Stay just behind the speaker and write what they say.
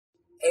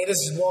Hey, this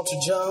is Walter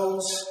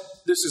Jones.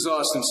 This is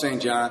Austin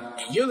St. John.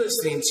 And you're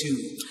listening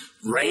to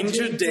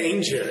Ranger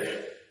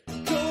Danger.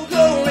 Go,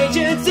 go,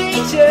 Ranger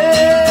Danger!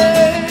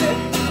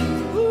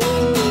 Ooh.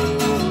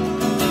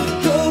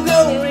 Go,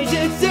 go,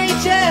 Ranger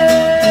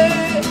Danger!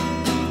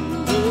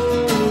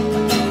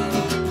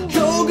 Ooh.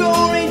 Go,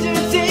 go, Ranger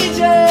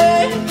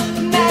Danger!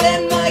 Matt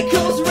and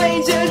Michael's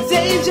Ranger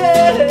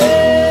Danger!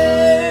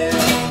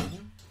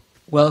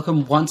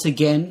 Welcome once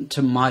again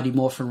to Mighty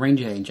Morphin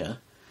Ranger Danger,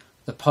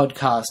 the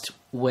podcast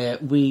where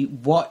we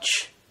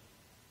watch...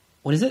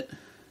 What is it?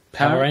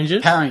 Power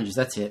Rangers? Power Rangers,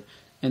 that's it.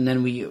 And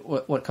then we...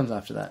 What comes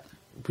after that?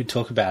 We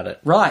talk about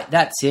it. Right,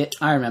 that's it.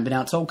 I remember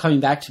now. It's all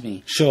coming back to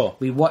me. Sure.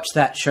 We watch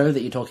that show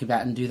that you're talking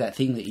about and do that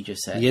thing that you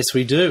just said. Yes,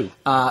 we do.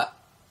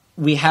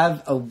 We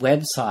have a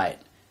website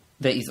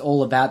that is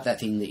all about that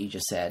thing that you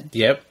just said.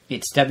 Yep.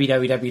 It's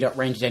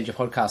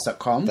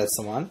www.rangerdangerpodcast.com. That's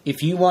the one.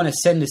 If you want to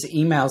send us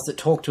emails that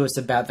talk to us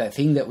about that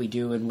thing that we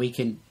do and we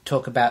can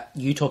talk about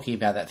you talking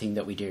about that thing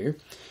that we do,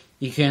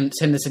 you can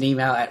send us an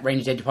email at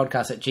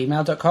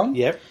rangerdangerpodcast@gmail.com.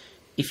 Yep.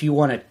 If you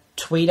want to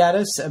tweet at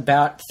us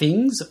about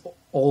things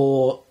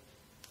or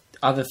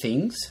other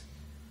things,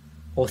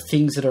 or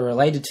things that are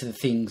related to the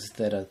things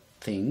that are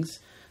things,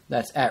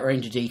 that's at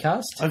Ranger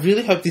Dcast. I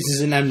really hope this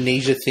is an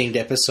amnesia-themed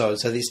episode,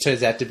 so this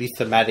turns out to be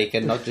thematic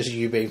and not just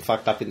you being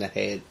fucked up in the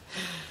head.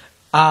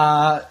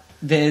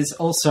 There's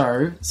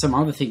also some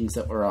other things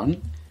that we're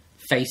on.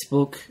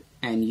 Facebook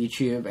and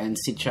YouTube and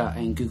Stitcher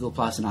and Google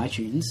Plus and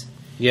iTunes.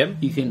 Yep.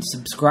 You can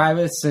subscribe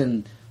us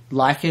and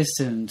like us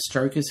and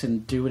stroke us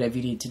and do whatever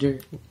you need to do.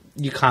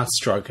 You can't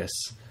stroke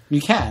us.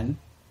 You can.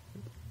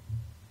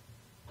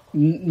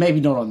 Maybe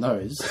not on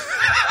those.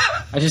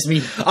 I just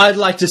mean... I'd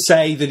like to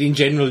say that in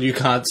general you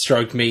can't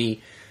stroke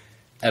me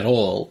at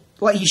all.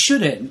 Well, you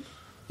shouldn't,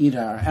 you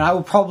know, and I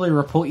will probably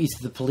report you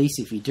to the police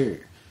if you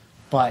do.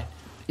 But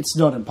it's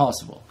not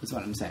impossible, is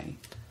what I'm saying.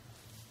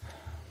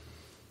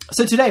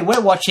 So today we're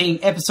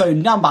watching episode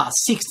number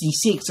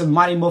 66 of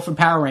Mighty Morphin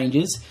Power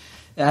Rangers.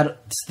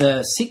 It's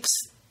the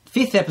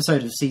fifth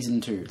episode of season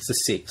 2. It's the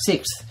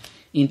sixth,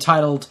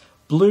 entitled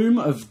Bloom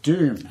of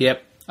Doom.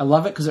 Yep. I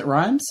love it because it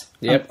rhymes.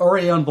 Yep. I'm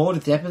already on board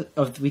with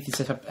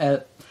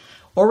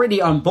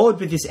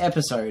this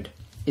episode.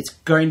 It's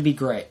going to be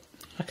great.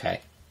 Okay.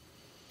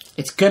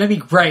 It's going to be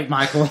great,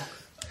 Michael.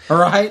 All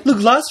right?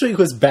 Look, last week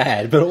was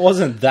bad, but it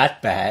wasn't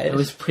that bad. It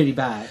was pretty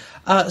bad.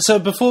 So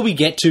before we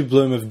get to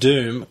Bloom of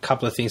Doom, a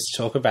couple of things to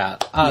talk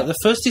about. The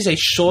first is a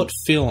short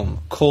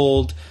film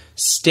called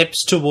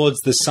Steps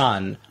Towards the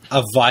Sun,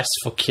 A Vice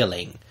for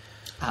Killing.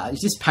 Is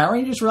this Power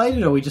Rangers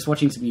related, or are we just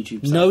watching some YouTube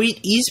stuff? No, it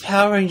is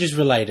Power Rangers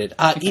related.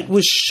 Okay. It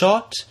was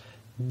shot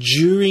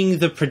during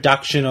the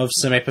production of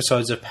some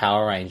episodes of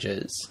Power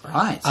Rangers.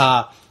 Right.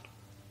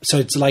 So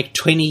it's like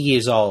 20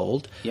 years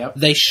old. Yep.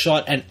 They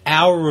shot an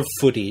hour of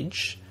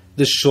footage.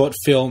 The short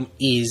film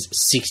is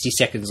 60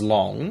 seconds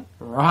long.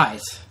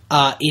 Right.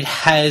 It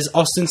has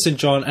Austin St.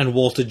 John and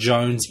Walter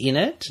Jones in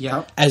it.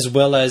 Yep. As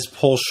well as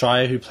Paul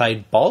Schrier, who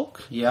played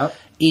Bulk. Yep.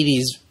 It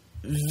is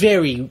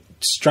very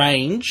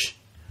strange,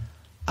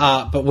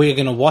 but we're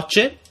going to watch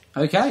it.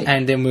 Okay.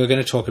 And then we're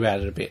going to talk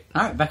about it a bit.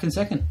 All right, back in a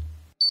second.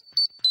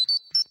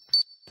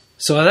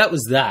 So that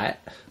was that.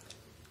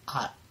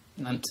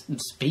 I'm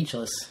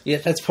speechless. Yeah,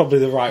 that's probably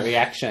the right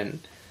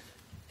reaction.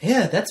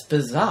 Yeah, that's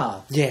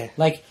bizarre. Yeah.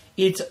 Like,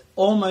 it's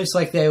almost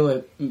like they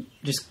were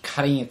just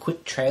cutting a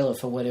quick trailer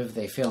for whatever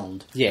they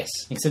filmed. Yes.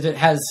 Except it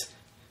has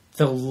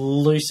the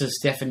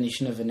loosest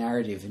definition of a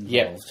narrative involved.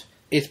 Yep.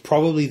 It's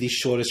probably the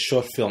shortest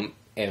short film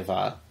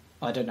ever.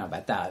 I don't know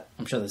about that.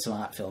 I'm sure there's some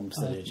art films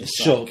that are just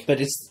Sure, like,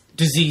 but it's...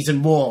 disease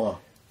and war.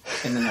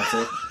 And then that's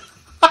it.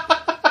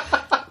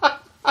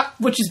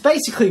 Which is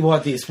basically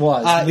what this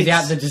was,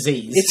 without the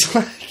disease. It's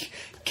like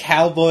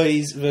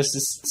cowboys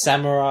versus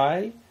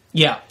samurai.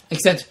 Yeah,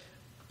 except,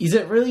 is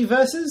it really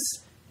versus?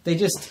 They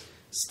just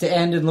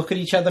stand and look at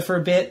each other for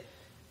a bit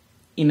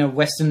in a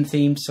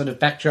Western-themed sort of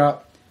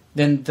backdrop.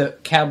 Then the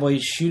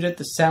cowboys shoot at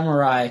the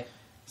samurai.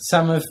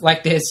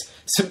 There's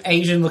some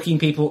Asian-looking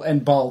people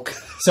and Bulk,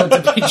 so it's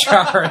a bit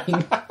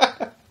jarring.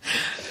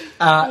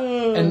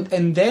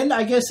 And then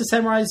I guess the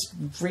samurais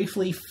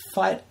briefly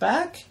fight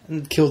back.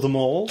 And kill them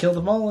all.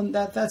 And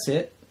that's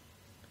it.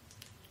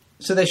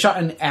 So they shot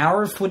an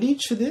hour of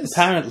footage for this?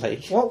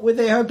 Apparently. What were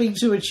they hoping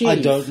to achieve? I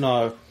don't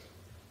know.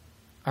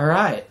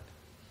 Alright.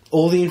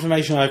 All the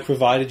information I've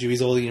provided you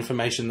is all the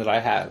information that I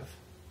have.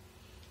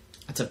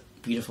 That's a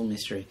beautiful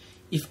mystery.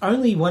 If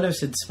only one of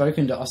us had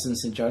spoken to Austin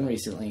St. John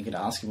recently and could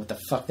ask him what the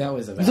fuck that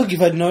was about. Look, if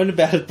I'd known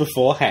about it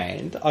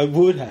beforehand, I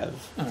would have.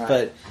 Right.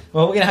 But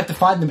well, we're going to have to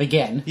find them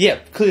again. yeah,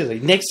 clearly.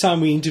 Next time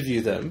we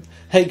interview them,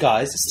 hey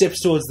guys,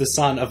 Steps Towards the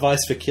Sun, A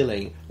Vice for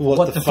Killing.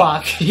 What the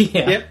fuck?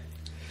 Yeah. Yep.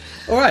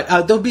 Alright,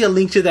 there'll be a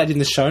link to that in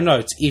the show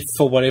notes if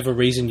for whatever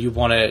reason you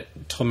want to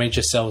torment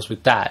yourselves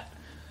with that.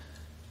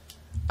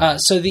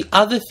 So the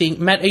other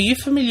thing... Matt, are you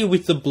familiar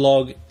with the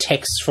blog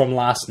Texts from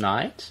Last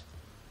Night?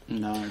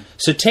 No.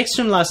 So Text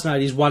from Last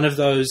Night is one of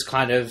those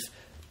kind of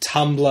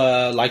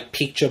Tumblr, like,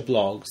 picture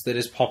blogs that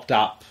has popped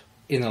up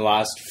in the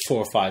last 4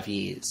 or 5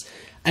 years.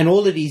 And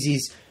all it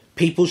is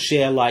people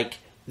share, like,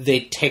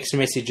 their text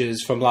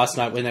messages from last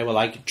night when they were,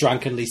 like,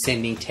 drunkenly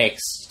sending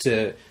texts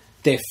to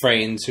their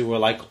friends who were,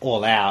 like,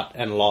 all out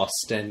and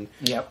lost, and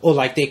Yep. or,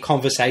 like, their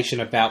conversation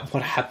about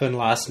what happened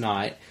last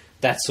night,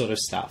 that sort of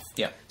stuff.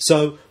 Yep.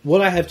 So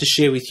what I have to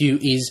share with you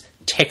is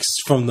texts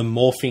from the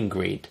morphing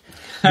grid,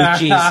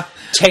 which is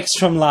text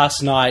from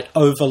last night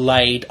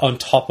overlaid on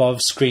top of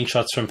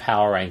screenshots from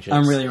Power Rangers.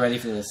 I'm really ready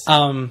for this.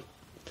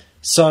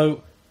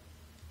 So,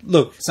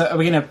 look. So are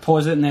we going to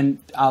pause it and then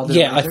I'll do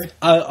Yeah, it?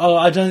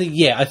 I don't think.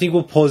 Yeah, I think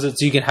we'll pause it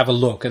so you can have a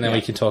look and then Yeah.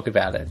 we can talk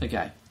about it.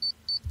 Okay.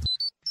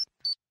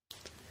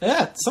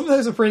 Yeah, some of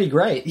those are pretty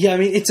great. Yeah, I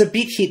mean, it's a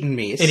bit hit and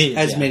miss, It is,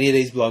 as yeah. many of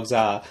these blogs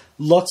are.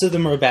 Lots of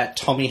them are about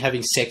Tommy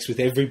having sex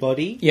with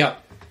everybody.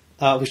 Yep.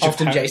 Which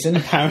Often Jason.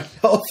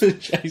 Often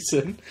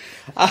Jason.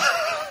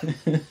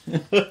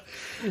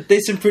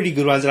 There's some pretty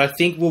good ones, and I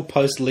think we'll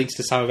post links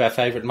to some of our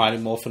favourite Mighty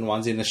Morphin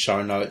ones in the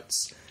show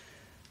notes,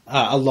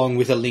 along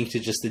with a link to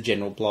just the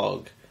general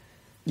blog.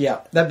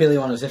 Yeah, that Billy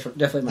one was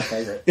definitely my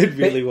favourite. It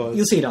really But was.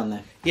 You'll see it on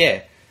there.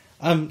 Yeah.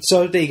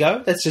 So there you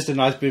go. That's just a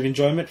nice bit of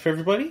enjoyment for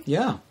everybody.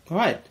 Yeah. All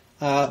right.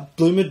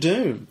 Bloomer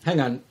Doom.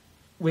 Hang on.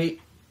 We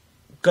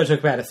got to talk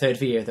about a third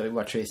video that we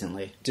watched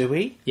recently. Do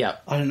we? Yeah.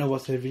 I don't know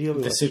what third video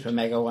we The watched. Super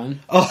Mega one.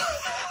 Oh.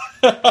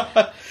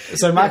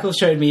 So Michael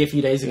showed me a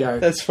few days ago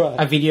That's right.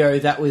 a video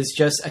that was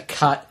just a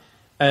cut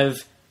of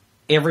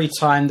every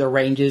time the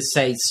Rangers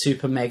say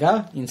Super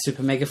Mega in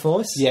Super Mega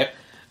Force. Yep.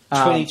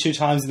 22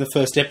 times in the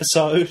first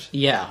episode.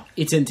 Yeah,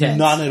 it's intense.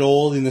 None at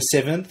all in the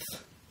 7th.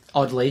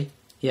 Oddly.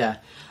 Yeah.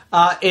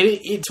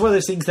 It's one of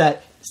those things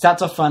that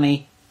starts off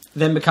funny,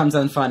 then becomes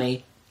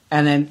unfunny,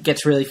 and then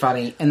gets really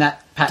funny. And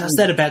that pattern... Does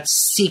that about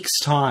 6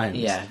 times.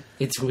 Yeah,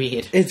 it's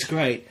weird. It's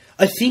great.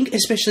 I think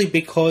especially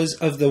because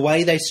of the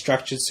way they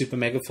structured Super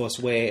Mega Force,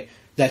 where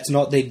that's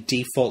not their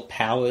default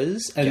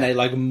powers, and Yeah. they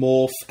like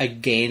morph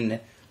again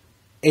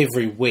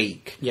every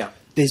week. Yeah.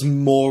 There's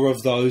more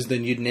of those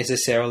than you'd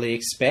necessarily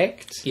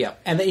expect. Yeah,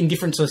 and in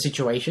different sort of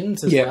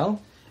situations as Yeah.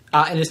 well.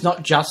 And it's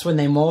not just when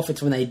they morph,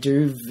 it's when they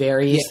do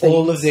various things.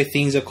 All of their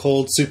things are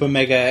called Super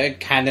Mega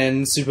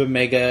Cannon, Super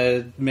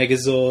Mega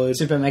Megazord.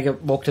 Super Mega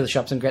walk to the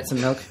shops and get some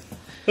milk.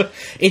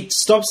 It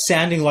stops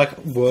sounding like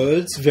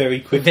words very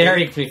quickly.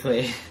 Very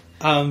quickly.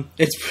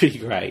 It's pretty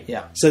great.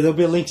 Yeah. So there'll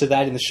be a link to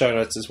that in the show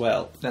notes as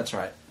well. That's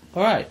right.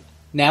 All right.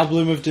 Now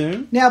Bloom of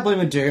Doom. Now Bloom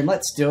and Doom,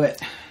 let's do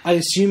it. I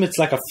assume it's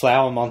like a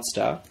flower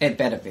monster. It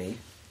better be.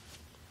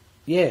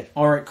 Yeah.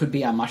 Or it could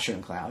be a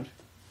mushroom cloud.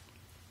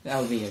 That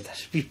would be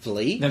Should be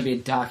bleak. that'd be a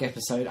dark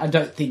episode. I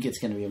don't think it's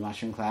going to be a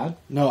mushroom cloud.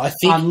 No, I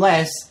think...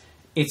 Unless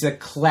it's a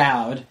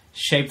cloud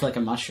shaped like a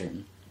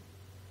mushroom.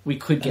 We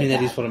could get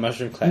that is what a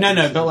mushroom cloud No, is.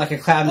 no, but like a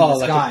cloud in the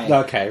like sky.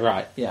 okay,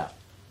 right. Yeah.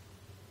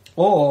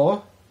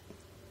 Or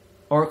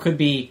it could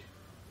be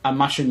a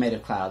mushroom made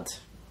of clouds.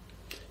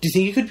 Do you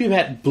think it could be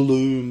about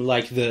bloom,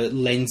 like the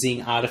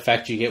lensing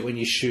artifact you get when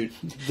you shoot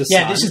the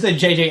sun? Yeah, this is the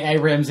J.J.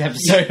 Abrams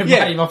episode of Yeah.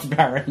 Mighty Morphin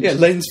Power Rangers. Yeah,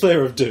 lens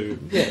flare of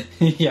doom. Yeah.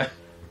 Yeah.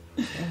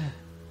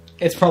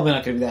 It's probably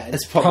not going to be that.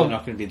 It's probably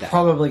not gonna be that.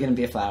 Probably going to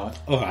be a flower.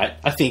 All right.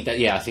 I think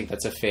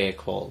that's a fair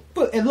call.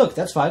 But and look,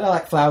 that's fine. I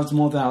like flowers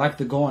more than I like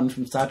the Gorn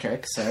from Star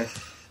Trek, so...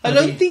 I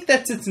don't think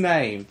that's its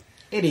name.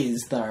 It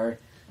is, though.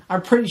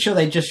 I'm pretty sure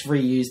they just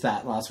reused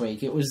that last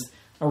week. It was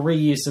a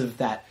reuse of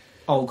that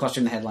old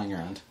costume they had lying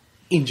around.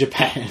 In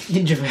Japan.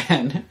 In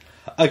Japan.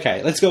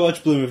 Okay, let's go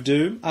watch Bloom of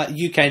Doom.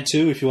 You can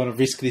too if you want to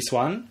risk this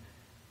one.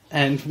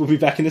 And we'll be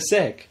back in a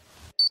sec.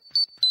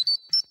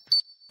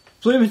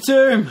 Bloom of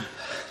Doom!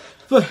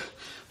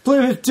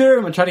 Bloom of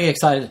Doom! I'm trying to get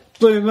excited.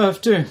 Bloom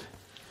of Doom!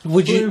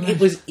 It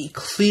was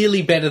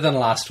clearly better than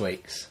last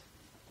week's.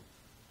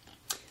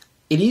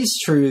 It is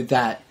true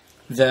that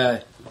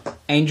the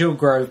Angel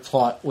Grove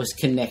plot was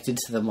connected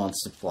to the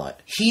monster plot.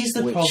 Here's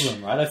the Which-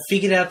 problem, right? I've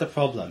figured out the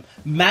problem.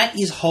 Matt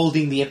is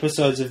holding the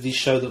episodes of this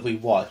show that we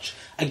watch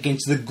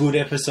against the good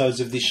episodes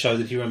of this show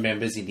that he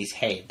remembers in his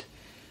head,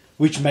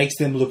 which makes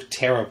them look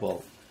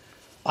terrible.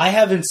 I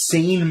haven't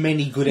seen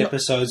many good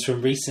episodes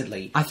from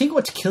recently. I think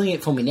what's killing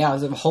it for me now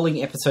is I'm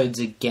holding episodes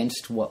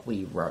against what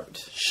we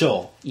wrote,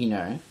 Sure. you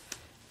know?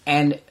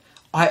 And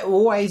I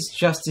always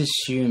just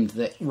assumed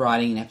that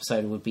writing an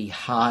episode would be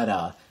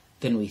harder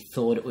than we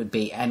thought it would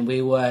be, and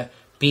we were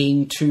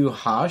being too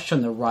harsh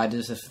on the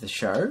writers of the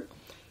show.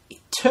 It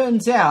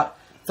turns out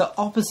the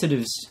opposite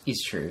is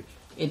true.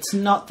 It's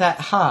not that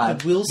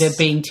hard. They're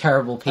being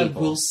terrible people.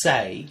 I will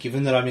say,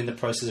 given that I'm in the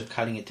process of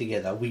cutting it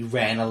together, we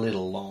ran a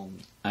little long.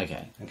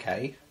 Okay.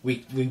 Okay?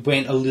 We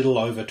went a little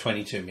over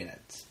 22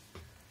 minutes.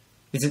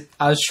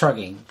 I was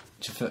shrugging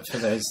for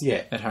those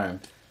Yeah. at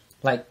home.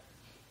 Like,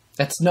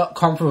 that's not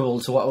comparable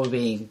to what we're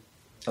being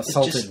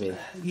assaulted with.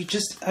 You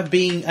just are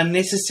being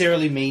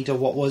unnecessarily mean to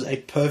what was a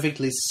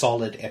perfectly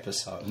solid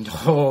episode.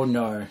 Oh,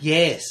 no.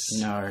 Yes.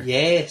 No.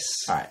 Yes.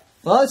 Alright.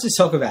 Well, let's just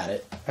talk about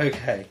it.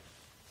 Okay.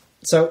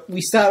 So,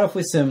 we start off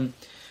with some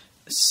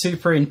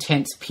super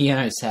intense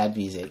piano sad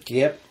music.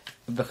 Yep.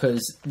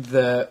 Because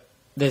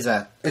there's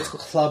a... It's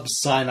club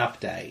sign-up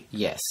day.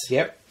 Yes.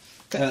 Yep.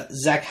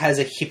 Zach has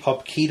a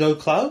hip-hop keto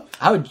club.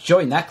 I would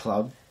join that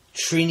club.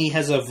 Trini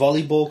has a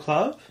volleyball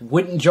club.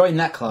 Wouldn't join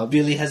that club.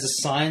 Billy has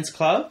a science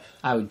club.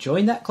 I would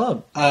join that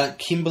club.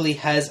 Kimberley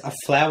has a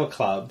flower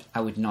club.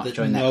 I would not that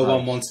join that no club.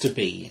 one wants to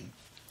be in.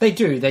 They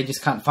do. They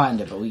just can't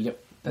find it.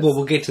 But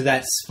We'll get to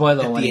that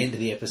spoiler at warning. the end of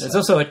the episode. There's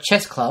also a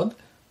chess club,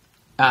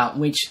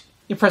 which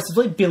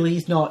impressively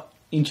Billy's not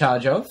in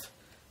charge of.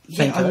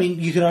 Yeah, I mean,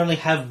 you can only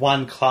have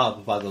one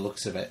club by the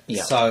looks of it.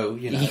 Yeah. So,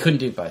 you know. He couldn't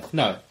do both.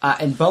 No.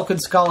 And Bulk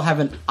and Skull have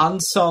an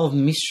Unsolved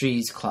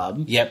Mysteries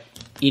club. Yep.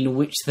 In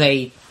which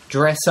they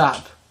dress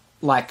up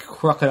like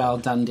Crocodile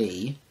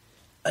Dundee.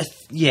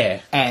 Yeah.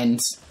 And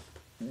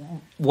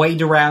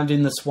wade around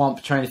in the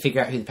swamp trying to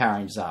figure out who the Power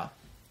Rangers are.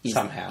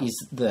 Somehow.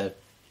 Is the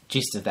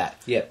gist of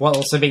that. Yeah. While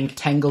also being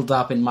tangled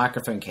up in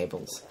microphone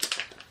cables.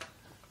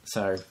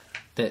 So,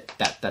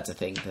 that's a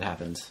thing that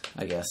happens,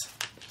 I guess.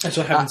 That's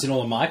what happens in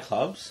all of my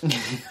clubs.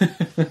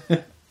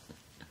 Except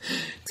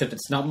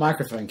it's not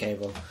microphone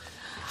cable.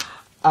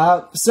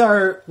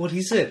 So what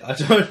is it? I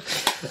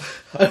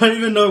don't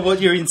even know what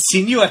you're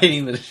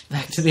insinuating.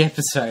 Back to the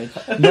episode.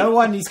 No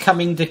one is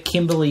coming to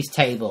Kimberley's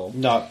table.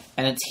 No.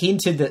 And it's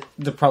hinted that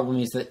the problem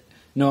is that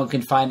no one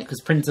can find it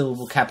because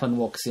Principal Kaplan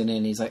walks in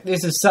and he's like,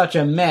 "This is such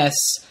a mess."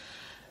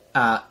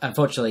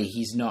 Unfortunately,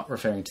 he's not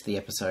referring to the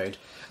episode.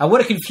 What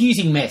a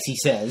confusing mess, he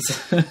says.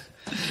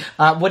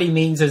 What he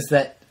means is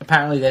that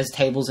apparently there's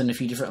tables in a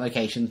few different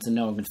locations and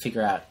no one can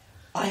figure out.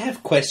 I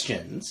have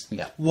questions.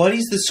 Yeah. What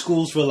is the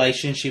school's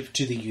relationship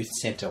to the youth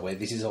centre where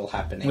this is all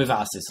happening? We've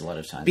asked this a lot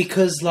of times.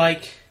 Because,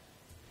 like,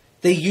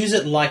 they use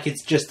it like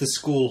it's just the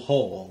school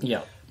hall.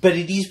 Yeah. But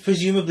it is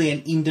presumably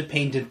an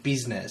independent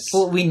business.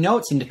 Well, we know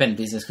it's independent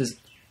business because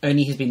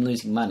Ernie has been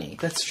losing money.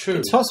 That's true.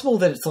 It's possible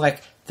that it's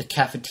like the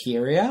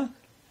cafeteria,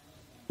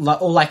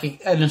 or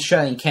like an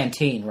Australian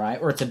canteen, right?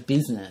 Or it's a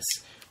business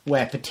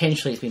where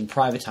potentially it's been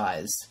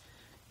privatised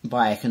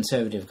by a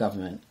conservative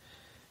government.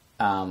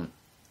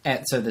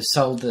 And so they've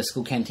sold the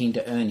school canteen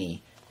to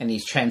Ernie, and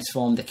he's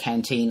transformed the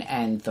canteen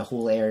and the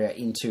whole area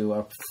into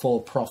a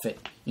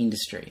for-profit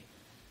industry,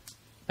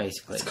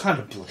 basically. It's kind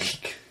of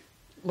bleak.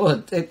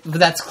 Well, but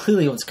that's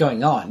clearly what's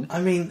going on.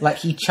 I mean... Like,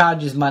 he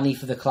charges money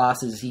for the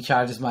classes, he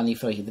charges money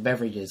for the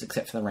beverages,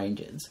 except for the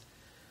Rangers.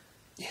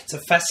 It's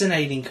a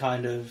fascinating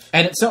kind of...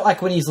 And it's not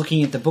like when he's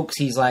looking at the books,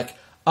 he's like,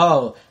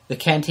 oh, the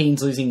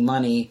canteen's losing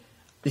money,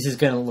 this is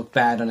going to look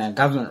bad on our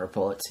government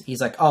reports.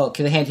 He's like, oh,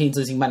 okay, the canteen's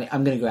losing money,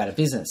 I'm going to go out of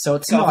business. So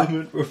it's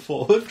government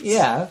reports?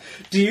 Yeah.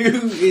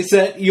 Is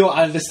that your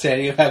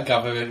understanding of how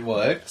government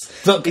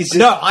works? Look, It's just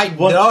no, I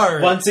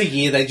know. Once a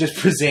year they just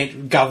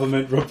present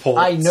government reports.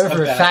 I know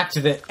for a fact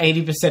that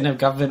 80% of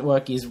government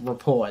work is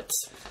reports.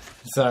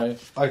 So...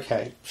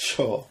 Okay,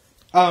 sure.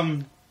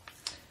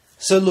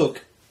 So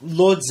look,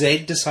 Lord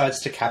Zed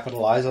decides to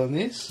capitalise on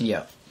this.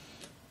 Yeah.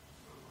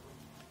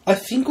 I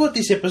think what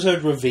this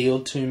episode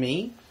revealed to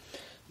me,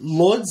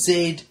 Lord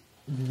Zed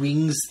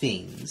wings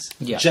things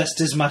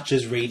just as much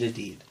as Rita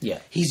did. Yeah.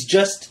 He's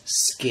just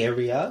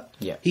scarier.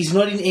 Yeah. He's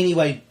not in any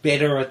way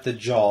better at the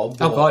job.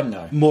 Oh, God,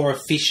 no. More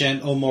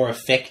efficient or more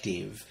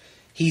effective.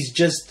 He's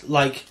just,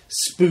 like,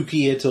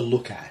 spookier to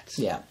look at.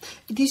 Yeah.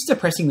 It is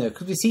depressing, though,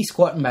 because we see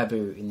Squat and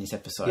Babu in this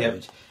episode.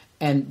 Yep.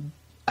 And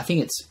I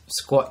think it's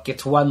Squat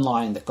gets one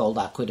line that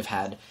Goldar could have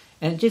had,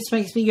 and it just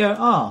makes me go,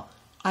 oh,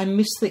 I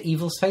miss the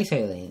evil space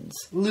aliens.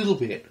 A little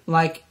bit.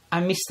 Like,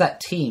 I miss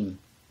that team.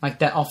 Like,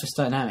 that office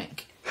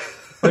dynamic.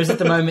 Whereas at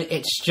the moment,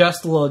 it's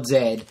just Lord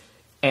Zed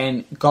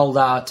and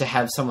Goldar to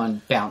have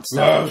someone bounce.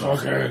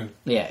 Okay.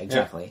 Yeah,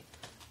 exactly. Yep.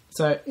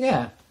 So,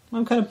 yeah,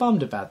 I'm kind of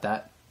bummed about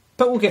that.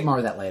 But we'll get more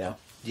of that later.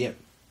 Yep.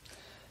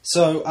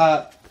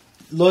 So,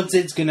 Lord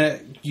Zed's going to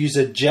use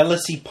a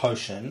jealousy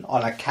potion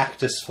on a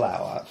cactus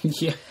flower.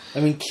 Yeah. I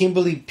mean,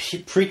 Kimberley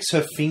pricks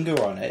her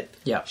finger on it.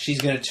 Yeah.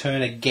 She's going to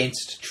turn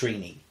against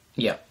Trini.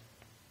 Yep.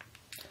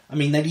 I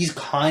mean, that is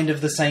kind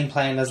of the same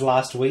plan as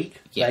last week,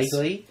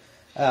 vaguely.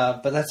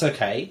 But that's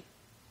okay.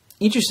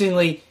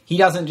 Interestingly, he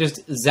doesn't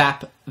just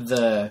zap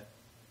the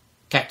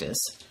cactus.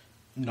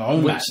 No,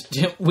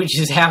 which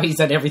is how he's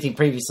done everything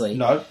previously.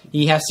 No.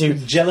 He has to...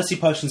 Jealousy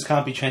potions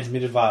can't be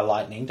transmitted via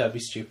lightning. Don't be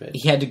stupid.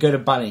 He had to go to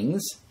Bunnings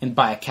and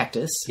buy a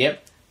cactus.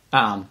 Yep.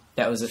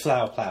 That was a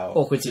flower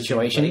awkward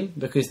situation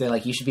because they're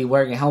like, you should be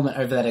wearing a helmet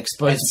over that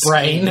exposed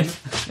brain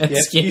and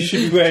skin. You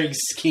should be wearing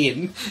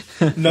skin.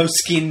 No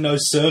skin, no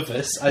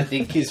service, I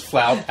think is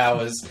Flower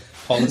Power's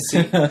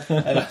policy.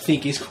 And I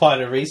think is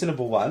quite a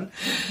reasonable one.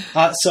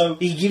 So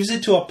he gives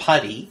it to a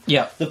putty.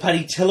 Yeah. The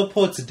putty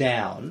teleports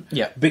down.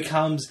 Yeah.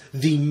 Becomes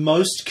the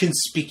most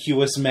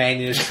conspicuous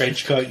man in a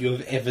trench coat you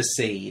have ever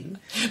seen.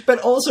 But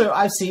also,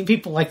 I've seen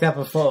people like that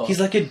before. He's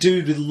like a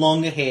dude with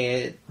long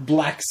hair,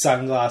 black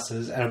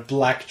sunglasses, and a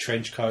black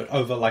trench coat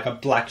over like a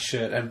black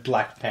shirt and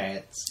black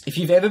pants. If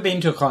you've ever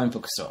been to a comic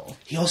book store...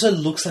 He also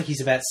looks like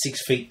he's about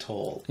 6 feet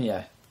tall.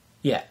 Yeah.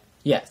 Yeah.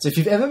 Yeah. So if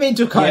you've ever been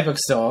to a comic book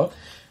store...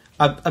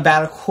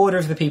 about a quarter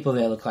of the people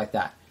there look like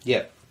that.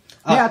 Yeah.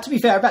 Now, to be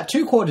fair, about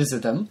 2/4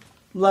 of them,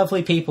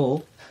 lovely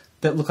people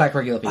that look like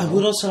regular people. I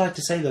would also like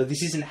to say, though,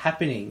 this isn't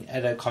happening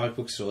at a comic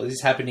book store. This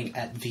is happening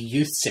at the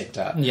youth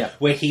centre, Yeah.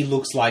 where he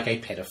looks like a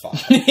pedophile.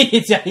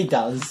 Yeah, he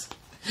does.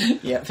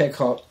 Yeah, fair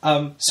call.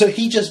 So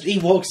he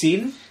walks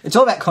in. It's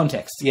all about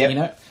context, Yep. you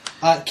know?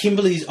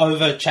 Kimberly's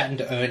over chatting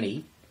to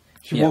Ernie.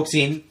 He Yep. walks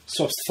in,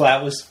 swaps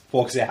flowers,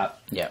 walks out.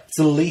 Yeah. It's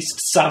the least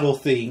subtle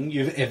thing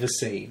you've ever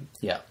seen.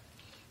 Yeah.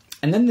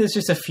 And then there's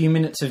just a few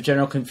minutes of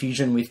general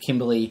confusion with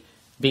Kimberly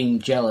being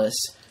jealous,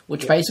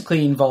 which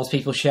basically involves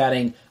people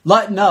shouting,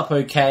 "Lighten up,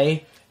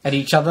 okay?" at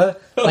each other.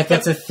 Like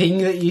that's a thing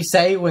that you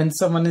say when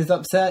someone is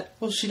upset.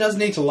 Well, she does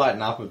need to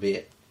lighten up a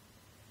bit.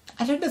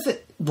 I don't know if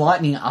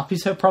lightening up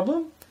is her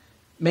problem.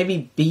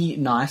 Maybe be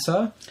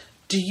nicer.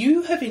 Do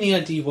you have any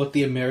idea what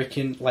the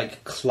American,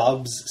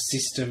 clubs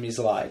system is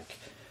like?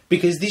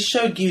 Because this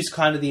show gives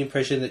kind of the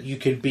impression that you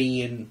could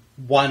be in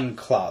one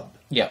club.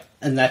 Yeah.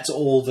 And that's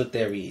all that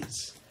there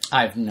is.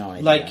 I have no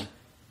idea.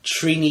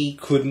 Trini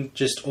couldn't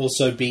just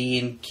also be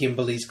in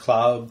Kimberly's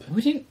club.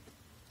 We didn't,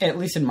 at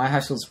least in my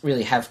high schools,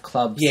 really have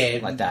clubs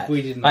like that.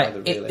 We didn't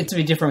either, really. It's a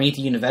bit different when you get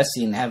to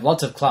university and they have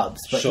lots of clubs,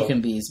 but Sure. you can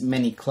be as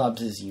many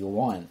clubs as you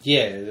want.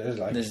 Yeah,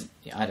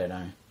 I don't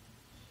know.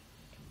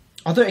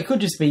 Although it could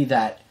just be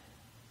that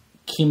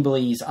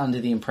Kimberly's under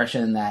the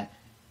impression that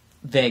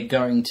they're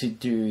going to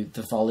do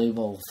the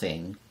volleyball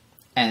thing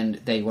and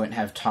they won't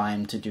have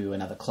time to do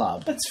another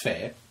club. that's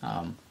fair.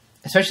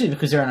 Especially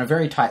because they're on a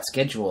very tight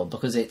schedule,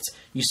 because it's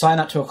you sign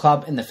up to a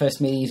club and the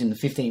first meeting is in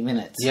 15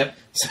 minutes. Yep.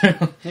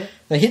 So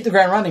they hit the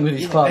ground running with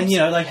these clubs.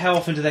 And, how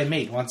often do they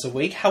meet? Once a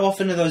week? How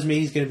often are those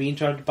meetings going to be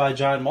interrupted by a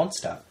giant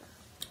monster?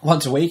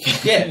 Once a week.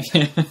 Yeah.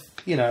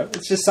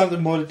 It's just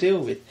something more to deal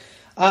with.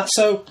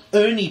 So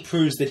Ernie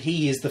proves that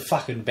he is the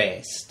fucking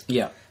best.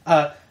 Yeah.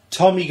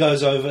 Tommy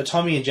goes over.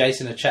 Tommy and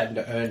Jason are chatting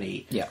to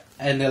Ernie. Yeah.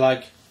 And they're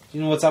like,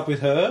 "You know what's up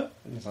with her?"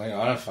 And he's like,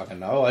 "I don't fucking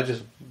know. I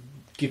just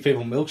give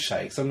people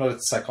milkshakes. I'm not a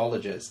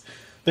psychologist."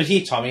 But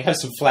here, Tommy, have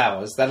some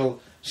flowers.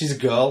 She's a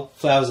girl.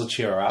 Flowers will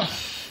cheer her up.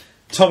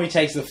 Tommy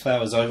takes the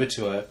flowers over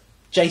to her.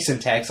 Jason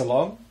tags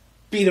along.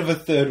 Bit of a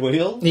third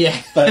wheel. Yeah.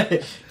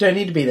 But don't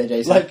need to be there,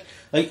 Jason.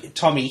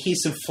 Tommy,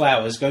 here's some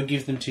flowers. Go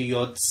give them to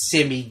your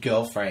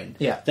semi-girlfriend.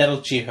 Yeah.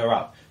 That'll cheer her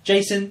up.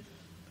 Jason,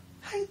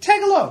 hey,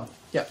 tag along.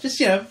 Yeah. Just,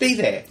 be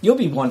there. You'll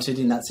be wanted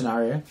in that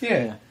scenario.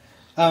 Yeah.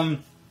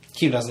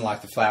 Kim doesn't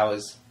like the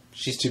flowers.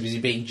 She's too busy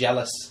being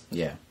jealous.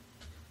 Yeah.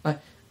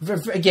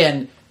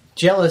 Again,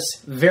 jealous,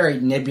 very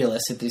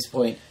nebulous at this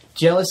point.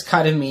 Jealous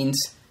kind of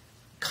means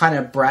kind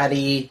of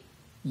bratty,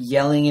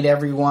 yelling at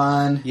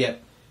everyone,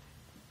 Yep.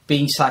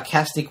 being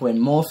sarcastic when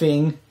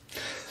morphing.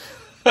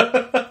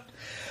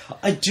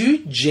 I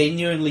do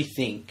genuinely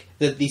think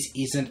that this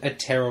isn't a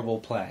terrible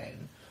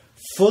plan.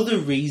 For the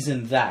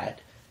reason that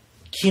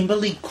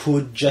Kimberly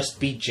could just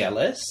be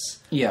jealous.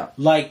 Yeah.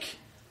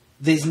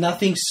 There's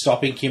nothing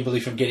stopping Kimberly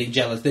from getting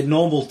jealous. They're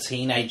normal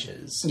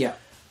teenagers. Yeah.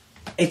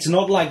 It's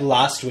not like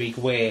last week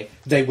where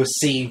they were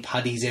seeing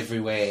putties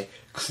everywhere.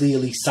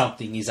 Clearly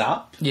something is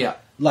up. Yeah.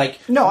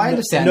 No, I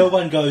understand. No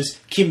one goes,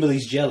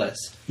 Kimberly's jealous.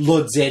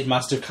 Lord Zed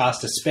must have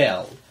cast a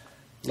spell.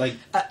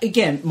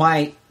 Again,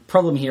 my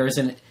problem here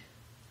isn't...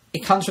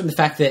 It comes from the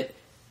fact that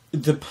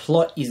the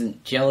plot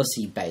isn't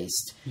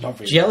jealousy-based. Not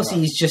really, Jealousy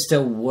right. is just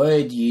a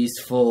word used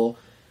for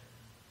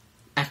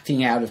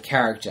acting out of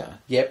character.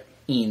 Yep.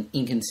 In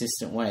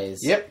inconsistent ways.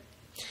 Yep.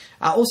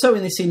 Also,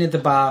 in the scene at the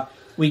bar,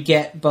 we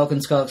get Bulk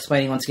and Skull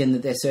explaining once again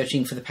that they're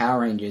searching for the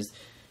Power Rangers.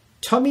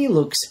 Tommy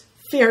looks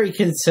very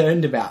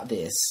concerned about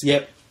this.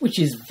 Yep. Which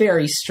is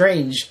very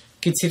strange,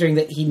 considering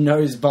that he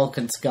knows Bulk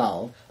and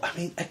Skull. I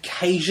mean,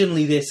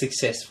 occasionally they're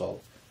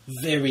successful.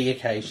 Very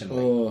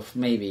occasionally. Oh,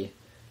 maybe.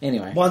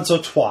 Anyway. Once or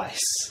twice.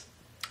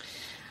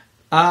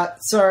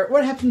 So,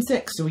 what happens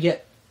next? Do we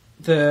get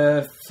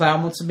the flower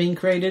monster being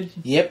created?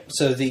 Yep,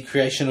 so the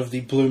creation of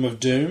the Bloom of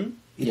Doom.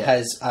 It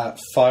has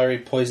fiery,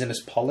 poisonous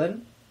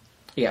pollen.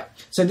 Yeah.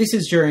 So this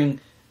is during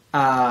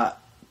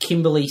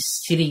Kimberly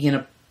sitting in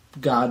a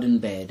garden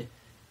bed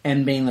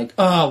and being like,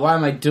 "Oh, why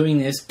am I doing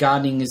this?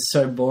 Gardening is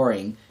so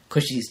boring,"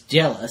 because she's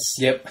jealous.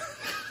 Yep.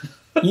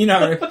 You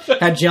know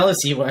how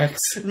jealousy works.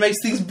 It makes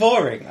things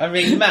boring. I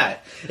mean,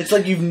 Matt, it's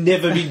like you've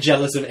never been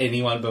jealous of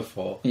anyone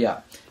before. Yeah.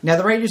 Now,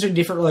 the Rangers are in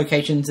different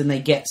locations and they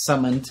get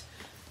summoned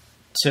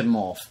to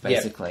morph,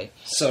 basically. Yep.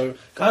 So,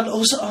 God,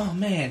 also, oh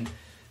man,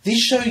 this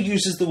show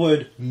uses the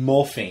word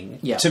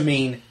morphing to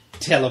mean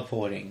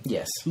teleporting.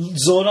 Yes.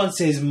 Zordon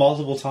says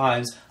multiple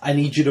times, "I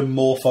need you to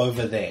morph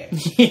over there."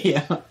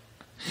 Yeah.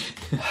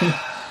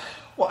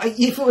 Well,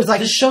 if it was like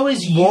the show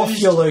is morph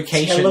used your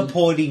location,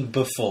 teleporting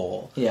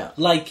before. Yeah.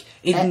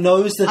 It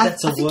knows that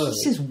that's a I think word.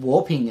 he says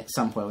warping at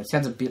some point, which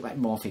sounds a bit like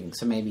morphing,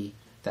 so maybe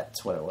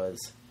that's what it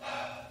was.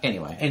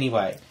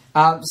 Anyway.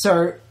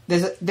 So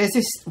there's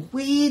this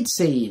weird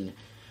scene,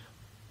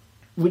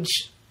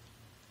 which,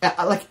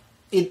 I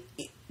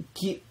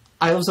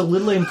was a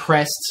little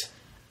impressed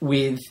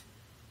with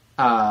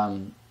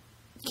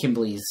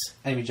Kimberly's.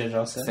 Amy Jo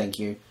Johnson. Thank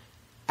you.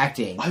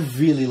 Acting. I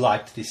really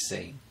liked this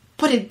scene.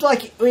 But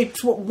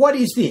what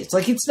is this?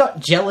 It's not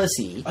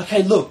jealousy.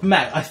 Okay, look,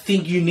 Matt, I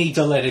think you need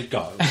to let it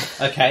go.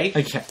 Okay?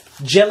 Okay.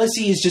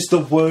 Jealousy is just the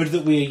word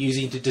that we are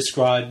using to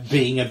describe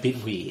being a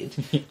bit weird.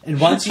 And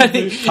once you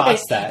move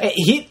past that...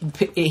 It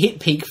hit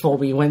peak for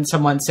me when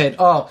someone said,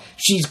 oh,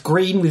 she's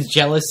green with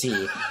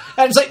jealousy.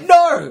 And it's like,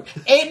 no!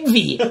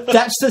 Envy!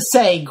 That's to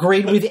say,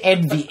 green with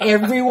envy.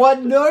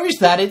 Everyone knows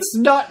that. It's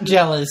not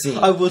jealousy.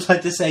 I would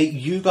like to say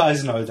you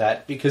guys know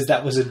that because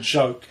that was a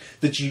joke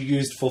that you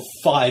used for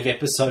 5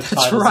 episode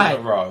titles in a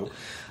row.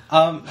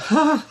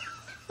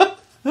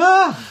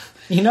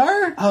 You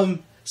know?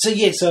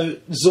 So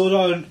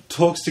Zordon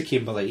talks to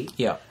Kimberley.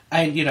 Yeah.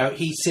 And,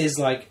 he says,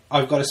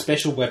 I've got a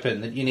special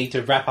weapon that you need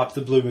to wrap up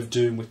the Bloom of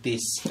Doom with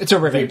this. It's a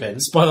ribbon.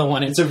 Spoiler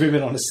one. It's a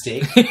ribbon on a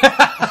stick.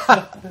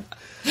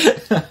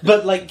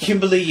 But,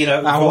 Kimberley,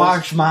 I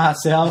wash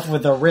myself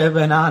with a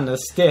ribbon on a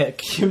stick.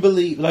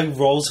 Kimberly,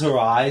 rolls her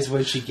eyes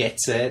when she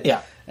gets it.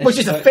 Yeah. And Which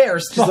is a fair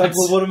response. She's like,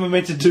 well, what am I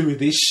meant to do with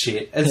this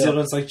shit? And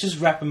Zordon's like, just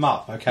wrap him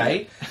up,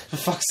 okay? For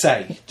fuck's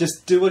sake.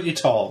 Just do what you're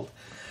told.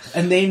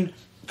 And then,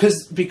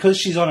 because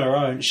she's on her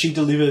own, she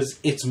delivers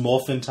It's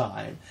Morphin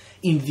Time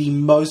in the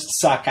most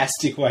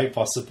sarcastic way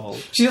possible.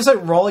 She's also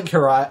rolling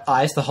her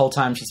eyes the whole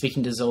time she's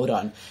speaking to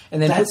Zordon.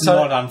 And then That's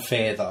not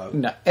unfair, though.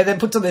 No. And then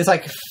puts on this,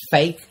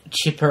 fake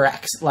chipper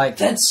accent,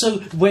 That's so...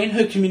 When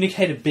her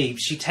communicator beeps,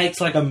 she takes,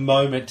 a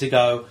moment to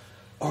go,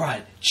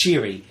 alright,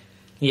 cheery.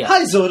 Yeah.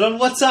 Hi, Zordon,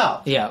 what's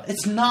up? Yeah.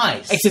 It's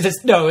nice. Except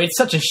it's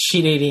such a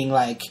shit-eating,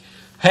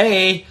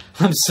 hey,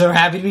 I'm so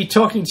happy to be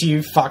talking to you,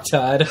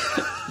 fucktard.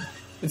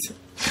 It's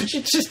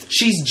just...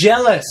 She's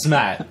jealous,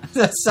 Matt.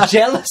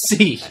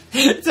 Jealousy.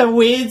 It's a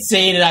weird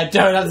scene and I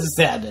don't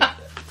understand it.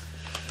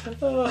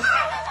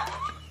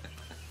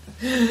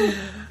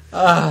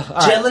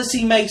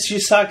 Jealousy makes you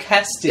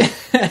sarcastic.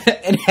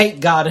 And hate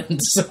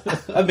gardens.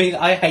 I mean,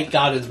 I hate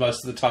gardens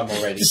most of the time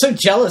already. You're so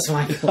jealous,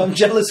 Michael. I'm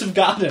jealous of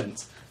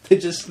gardens. They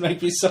just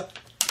make me so...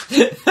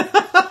 The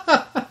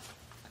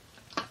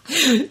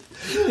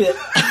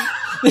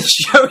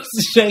show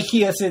is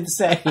making us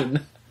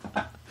insane.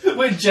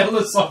 We're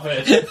jealous of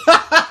it.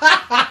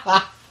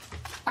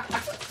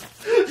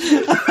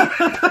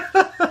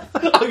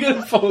 I'm going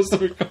to pause the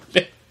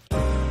recording.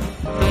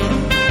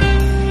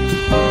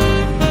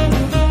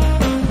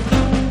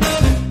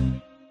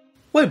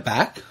 We're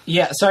back.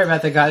 Yeah, sorry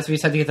about that, guys. We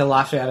just had to get the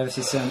laughter out of the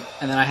system,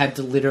 and then I had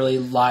to literally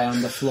lie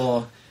on the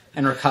floor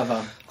and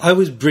recover. I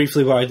was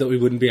briefly worried that we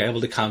wouldn't be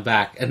able to come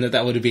back, and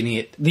that would have been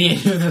it. The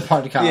end of the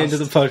podcast. The end of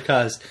the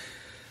podcast.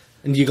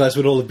 And you guys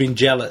would all have been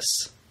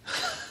jealous.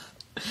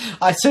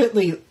 I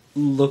certainly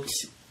looked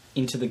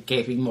into the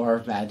gaping maw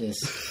of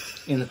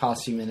madness in the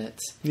past few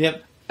minutes.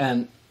 Yep.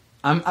 And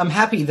I'm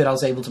happy that I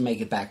was able to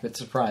make it back, but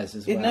surprised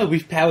as well. No,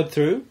 we've powered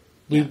through.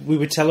 We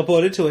were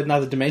teleported to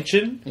another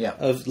dimension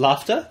of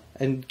laughter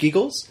and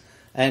giggles,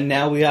 and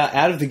now we are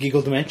out of the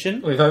giggle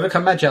dimension. We've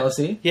overcome our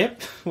jealousy.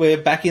 Yep, we're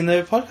back in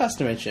the podcast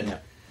dimension.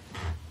 Yep.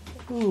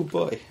 Oh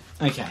boy.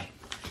 Okay.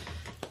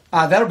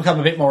 That'll become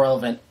a bit more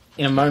relevant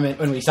in a moment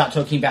when we start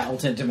talking about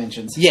alternate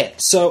dimensions. Yeah,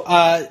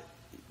 so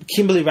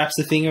Kimberly wraps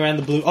the thing around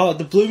the bloom. Oh,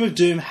 the Bloom of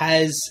Doom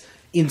has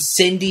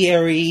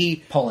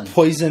incendiary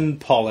poison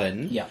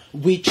pollen,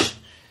 which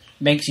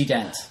makes you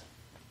dance.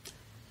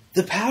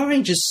 The Power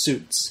Rangers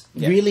suits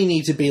really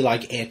need to be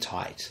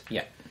airtight.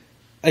 Yeah.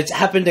 It's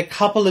happened a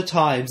couple of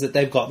times that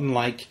they've gotten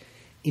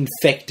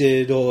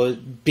infected or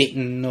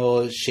bitten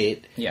or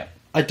shit. Yeah.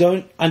 I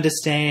don't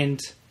understand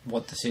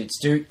what the suits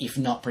do, if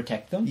not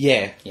protect them.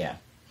 Yeah. Yeah.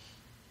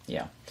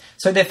 Yeah.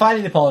 So they're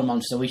fighting the pollen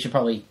monster. We should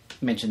probably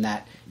mention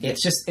that.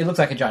 It's just, it looks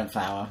like a giant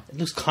flower. It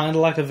looks kind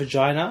of like a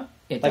vagina.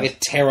 It does. A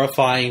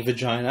terrifying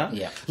vagina.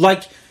 Yeah.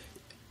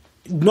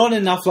 Not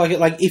enough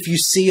if you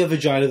see a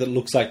vagina that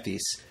looks like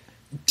this,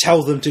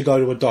 tell them to go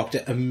to a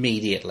doctor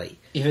immediately.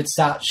 If it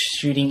starts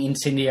shooting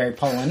incendiary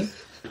pollen,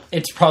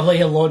 it's probably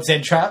a Lord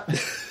Zed trap.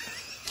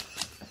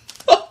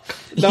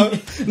 No,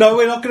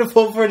 we're not going to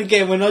fall for it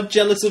again. We're not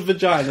jealous of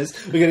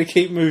vaginas. We're going to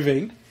keep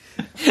moving.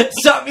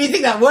 Stop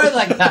using that word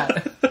like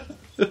that.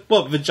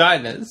 What,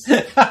 vaginas?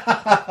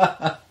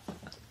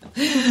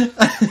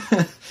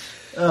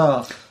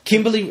 Oh.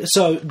 Kimberly,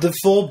 so the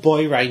 4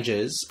 boy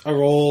rangers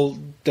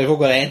they've all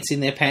got ants in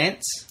their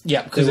pants.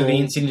 Yeah, because of the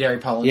incendiary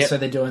pollen, so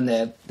they're doing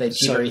their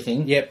jittery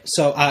thing. Yep,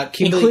 so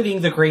Kimberly...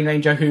 Including the Green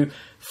Ranger who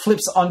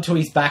flips onto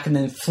his back and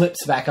then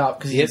flips back up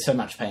because he's in so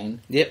much pain.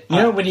 Yep. You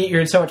know when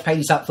you're in so much pain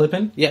you start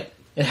flipping? Yep.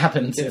 It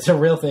happens. Yep. It's a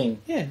real thing.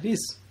 Yeah, it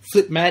is.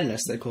 Flip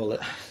madness, they call it.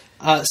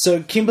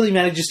 So Kimberly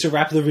manages to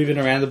wrap the ribbon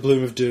around the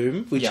Bloom of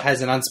Doom, which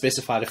has an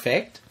unspecified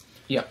effect.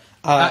 Yep.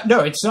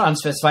 No, it's not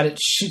unspecified. It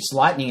shoots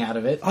lightning out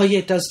of it. Oh, yeah,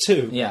 it does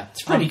too. Yeah,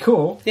 it's pretty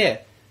cool. Yeah.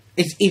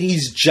 It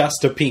is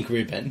just a pink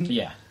ribbon.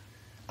 Yeah.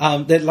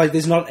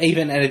 There's not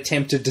even an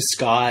attempt to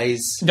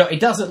disguise. No, it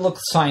doesn't look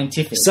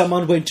scientific.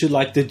 Someone went to,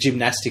 the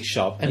gymnastics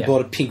shop and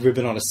bought a pink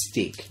ribbon on a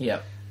stick.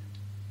 Yep.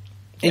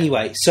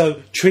 Anyway,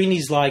 so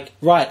Trini's like,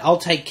 right, I'll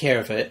take care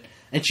of it.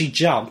 And she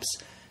jumps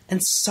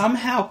and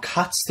somehow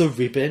cuts the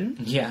ribbon.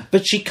 Yeah.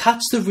 But she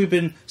cuts the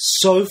ribbon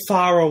so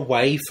far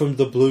away from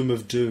the Bloom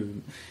of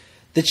Doom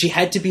that she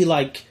had to be,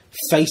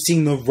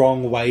 facing the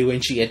wrong way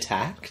when she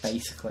attacked.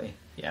 Basically,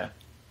 yeah.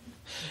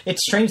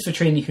 It's strange for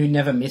Trini, who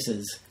never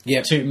misses,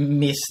 Yep. to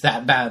miss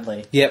that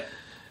badly. Yep.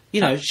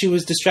 You know, she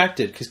was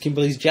distracted because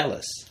Kimberly's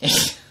jealous.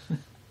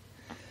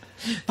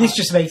 This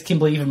just makes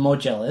Kimberley even more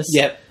jealous.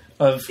 Yep.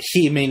 Of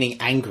Here meaning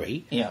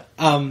angry. yeah.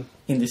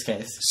 In this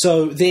case.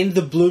 So then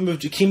the Bloom of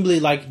Kimberley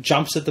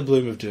jumps at the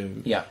Bloom of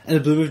Doom. Yeah. And the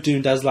Bloom of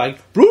Doom does blah,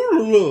 blah,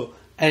 blah,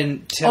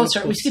 and Oh,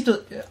 sorry, we skipped.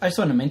 I just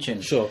want to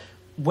mention. Sure.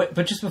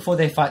 But just before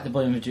they fight the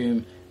Bloom of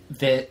Doom,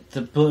 the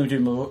Bloom of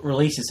Doom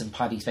releases some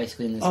putties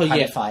basically in this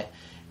putty fight,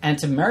 and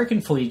it's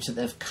American footage that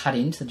they've cut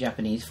into the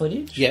Japanese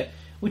footage. Yep.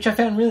 Which I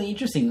found really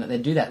interesting that they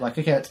do that. Like,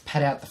 okay, let's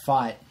pad out the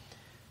fight,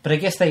 but I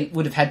guess they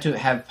would have had to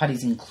have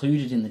putties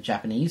included in the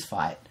Japanese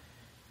fight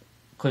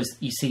because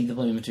you see the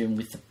Bloom of Doom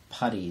with the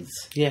putties.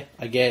 Yeah,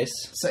 I guess.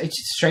 So it's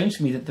strange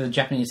to me that the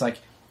Japanese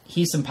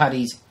here's some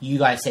putties, you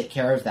guys take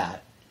care of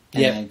that,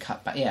 and then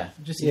cut back. Yeah,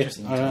 just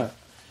interesting. I know.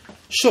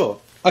 Sure.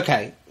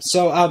 Okay.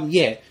 So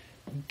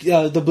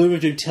the Bloom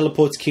of Doom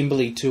teleports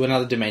Kimberley to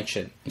another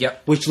dimension.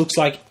 Yep. Which looks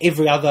like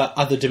every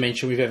other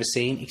dimension we've ever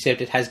seen,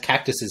 except it has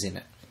cactuses in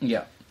it.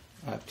 Yeah.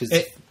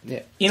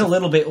 In a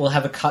little bit, we'll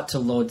have a cut to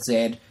Lord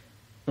Zed,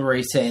 where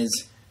he says,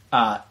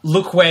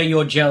 "Look where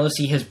your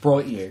jealousy has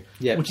brought you."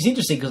 Yeah. Which is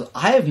interesting because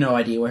I have no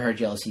idea where her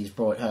jealousy has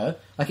brought her.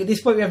 Like at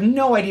this point, we have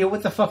no idea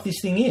what the fuck this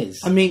thing is.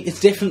 I mean,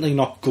 it's definitely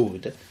not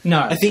good. No.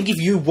 I think if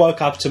you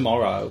woke up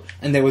tomorrow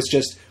and there was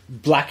just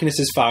blackness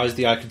as far as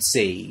the eye could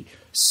see,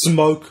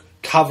 smoke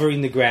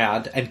covering the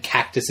ground, and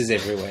cactuses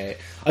everywhere,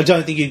 I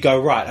don't think you'd go,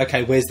 right,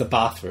 okay, where's the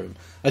bathroom?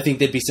 I think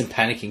there'd be some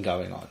panicking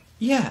going on.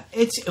 Yeah,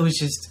 it's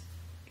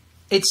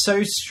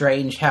so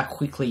strange how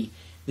quickly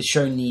the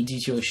show needs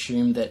you to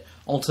assume that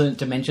alternate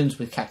dimensions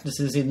with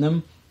cactuses in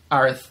them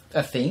are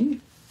a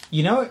thing.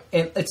 You know,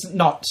 it's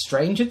not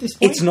strange at this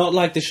point. It's not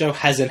like the show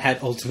hasn't had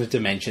alternate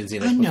dimensions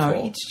in it I know,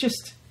 before.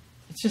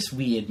 it's just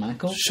weird,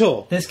 Michael.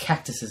 Sure. There's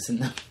cactuses in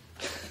them.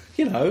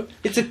 You know,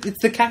 it's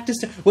the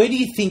cactus. Where do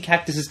you think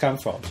cactuses come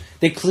from?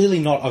 They're clearly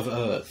not of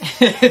Earth.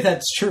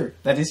 That's true.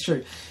 That is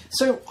true.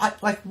 So,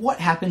 what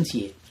happens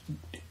here?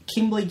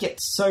 Kimberley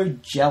gets so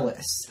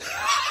jealous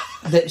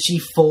that she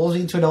falls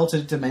into an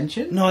alternate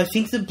dimension? No, I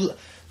think the Bloom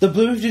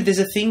of Doom, there's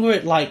a thing where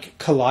it,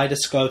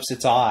 kaleidoscopes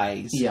its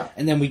eyes. Yeah.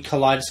 And then we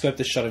kaleidoscope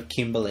the shot of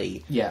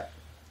Kimberley. Yeah.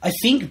 I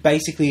think,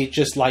 basically, it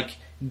just,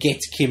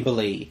 gets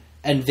Kimberley,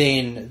 and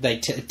then they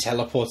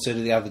teleports her to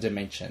the other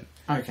dimension.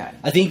 Okay.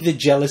 I think the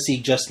jealousy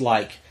just,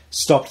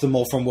 stopped them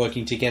all from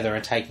working together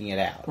and taking it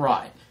out.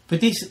 Right.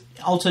 But this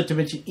alternate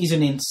dimension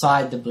isn't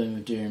inside the Bloom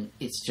of Doom,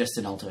 it's just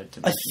an alternate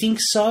dimension. I think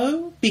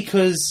so,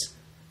 because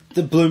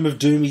the Bloom of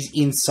Doom is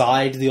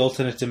inside the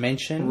alternate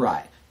dimension.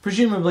 Right.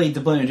 Presumably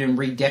the Bloom of Doom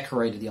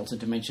redecorated the alternate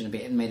dimension a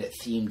bit and made it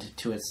themed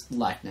to its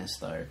likeness,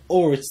 though.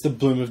 Or it's the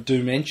Bloom of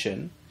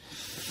Doom-mention.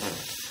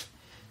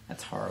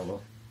 That's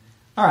horrible.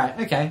 Alright,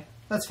 okay.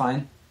 That's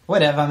fine.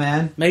 Whatever,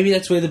 man. Maybe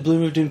that's where the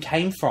Bloom of Doom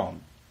came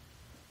from.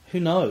 Who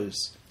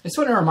knows? I just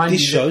want to remind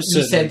This you show that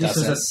you said certainly this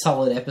was a doesn't.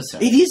 solid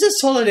episode. It is a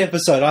solid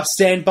episode. I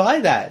stand by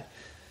that.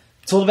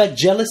 It's all about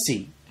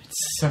jealousy.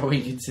 It's so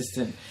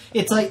inconsistent.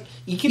 It's like...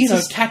 You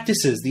know,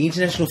 cactuses, the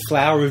international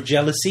flower of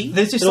jealousy.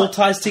 It all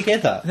ties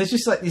together. There's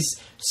just this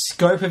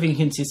scope of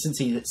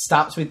inconsistency that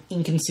starts with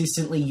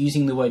inconsistently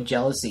using the word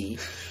jealousy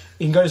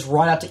and goes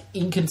right up to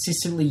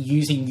inconsistently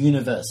using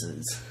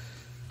universes.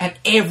 And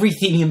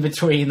everything in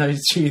between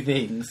those two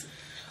things.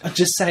 I'm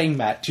just saying,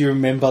 Matt, do you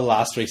remember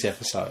last week's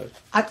episode?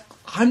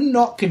 I'm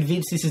not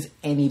convinced this is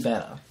any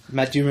better.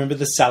 Matt, do you remember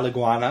the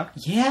Saliguana?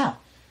 Yeah.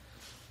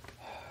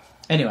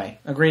 Anyway,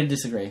 agree to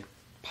disagree.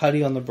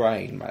 Putty on the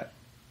brain, Matt.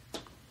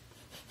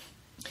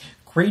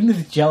 Green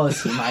with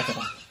jealousy,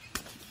 Michael.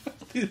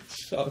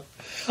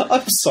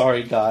 I'm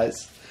sorry,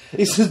 guys.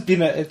 This has been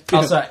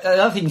Sorry.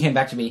 Another thing came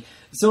back to me.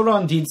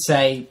 Zordon did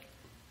say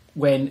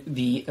when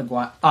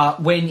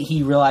when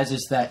he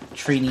realizes that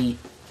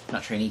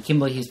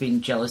Kimberley has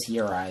been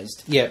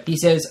jealousy-arized. Yeah. He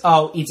says,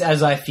 "Oh, it's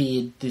as I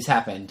feared. This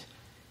happened."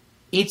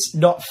 It's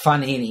not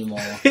funny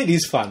anymore. It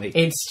is funny.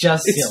 It's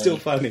just silly. It's still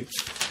funny.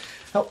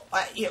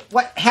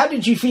 How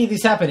did you fear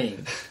this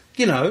happening?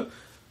 You know,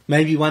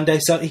 maybe one day.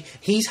 So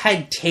he's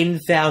had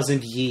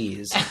 10,000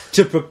 years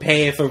to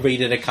prepare for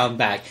Rita to come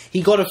back.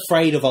 He got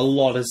afraid of a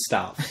lot of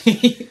stuff.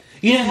 You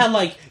know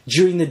how,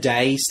 during the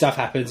day, stuff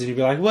happens and you'll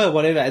be like, well,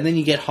 whatever. And then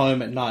you get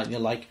home at night and you're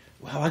like,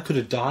 wow, I could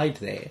have died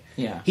there.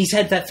 Yeah. He's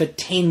had that for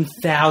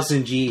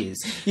 10,000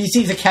 years. He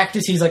sees a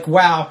cactus, he's like,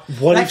 wow,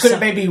 that could have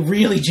made me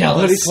really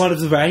jealous. What if one of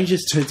the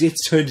Rangers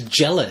turned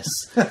jealous?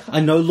 I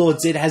know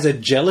Lord Zed has a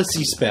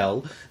jealousy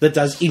spell that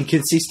does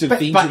inconsistent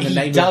things in the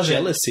name of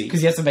jealousy.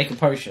 Because he has to make a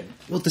potion.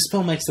 Well, the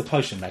spell makes the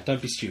potion, Matt.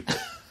 Don't be stupid.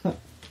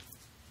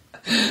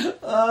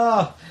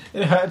 Oh,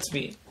 it hurts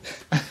me.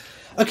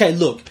 Okay,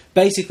 look,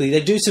 basically,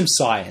 they do some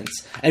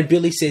science, and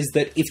Billy says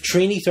that if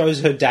Trini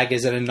throws her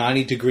daggers at a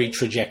 90-degree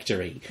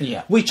trajectory,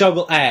 which I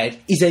will add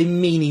is a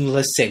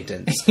meaningless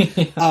sentence,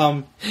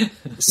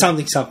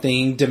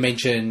 something,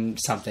 dimension,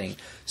 something.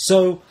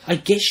 So, I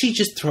guess she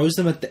just throws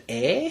them at the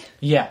air?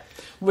 Yeah,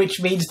 which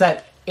means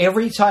that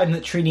every time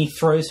that Trini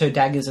throws her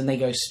daggers and they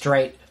go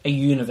straight, a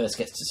universe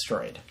gets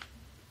destroyed.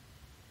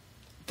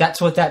 That's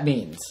what that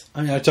means.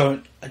 I mean, I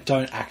don't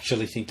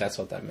actually think that's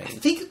what that I means.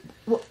 think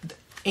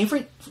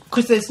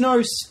because there's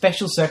no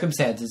special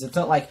circumstances. It's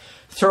not like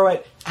throw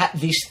it at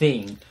this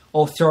thing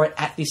or throw it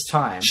at this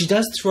time. She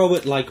does throw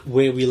it like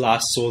where we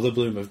last saw the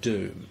Bloom of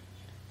Doom.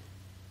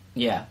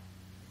 Yeah.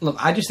 Look,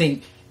 I just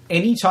think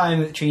any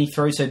time that Trini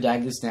throws her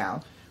daggers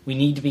now, we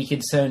need to be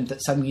concerned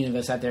that some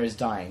universe out there is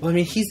dying. Well, I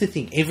mean, here's the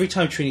thing. Every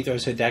time Trini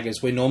throws her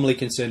daggers, we're normally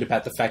concerned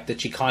about the fact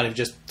that she kind of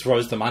just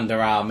throws them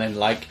underarm and,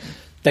 like,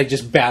 they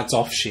just bounce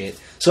off shit.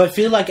 So I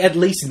feel like at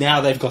least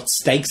now they've got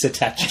stakes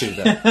attached to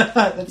them.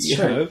 That's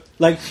true. Know?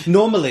 Like,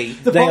 normally,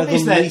 they are the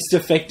least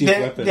effective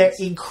weapons. They're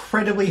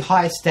incredibly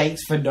high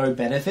stakes for no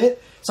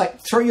benefit. It's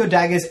like, throw your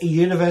daggers, a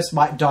universe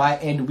might die,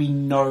 and we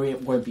know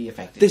it won't be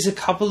effective. There's a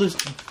couple of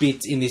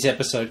bits in this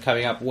episode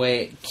coming up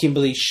where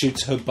Kimberley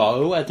shoots her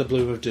bow at the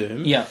Bloom of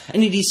Doom. Yeah.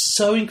 And it is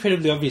so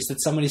incredibly obvious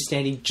that someone is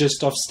standing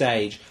just off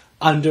stage,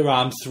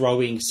 underarm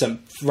throwing some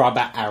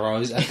rubber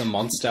arrows at the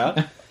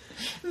monster.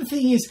 The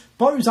thing is,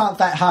 bows aren't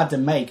that hard to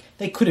make.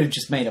 They could have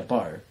just made a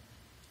bow.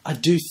 I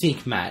do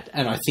think, Matt,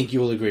 and I think you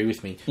will agree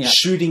with me, Yeah.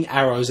 shooting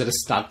arrows at a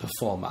stunt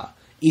performer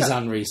is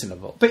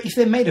unreasonable. But if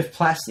they're made of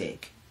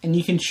plastic, and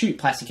you can shoot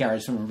plastic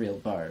arrows from a real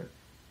bow,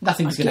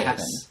 nothing's going to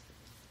happen.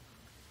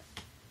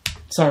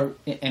 So,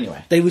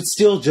 anyway. They would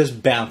still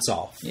just bounce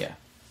off. Yeah.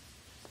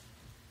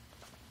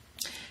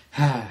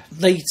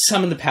 They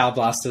summon the Power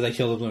Blaster, they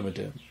kill the Bloom of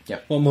Doom.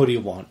 Yep. What more do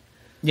you want?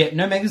 Yeah,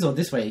 no Megazord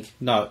this week.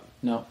 No.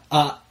 No.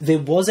 There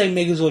was a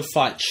Megazord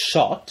fight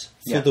shot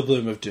for Yeah. the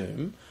Bloom of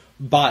Doom,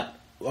 but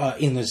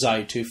in the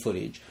Zone 2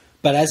 footage.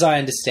 But as I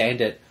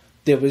understand it,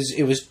 it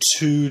was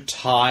too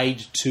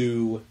tied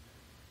to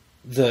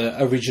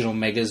the original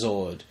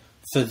Megazord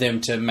for them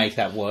to make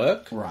that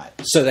work. Right.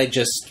 So they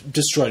just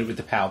destroyed it with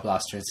the Power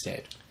Blaster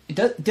instead.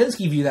 It does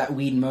give you that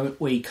weird moment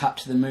where you cut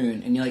to the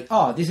moon, and you're like,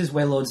 oh, this is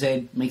where Lord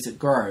Zed makes it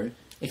grow,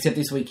 except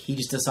this week he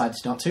just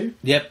decides not to.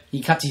 Yep.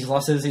 He cuts his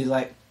losses, he's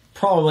like,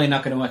 probably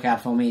not going to work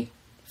out for me.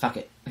 Fuck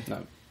it.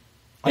 No.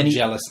 I'm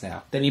jealous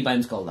now. Then he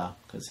blames Goldar,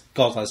 because...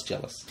 Goldar's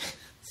jealous.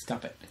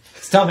 Stop it.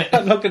 Stop it.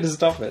 I'm not going to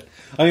stop it.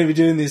 I'm going to be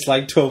doing this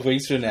like 12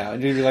 weeks from now.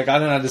 And you're going to be like, I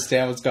don't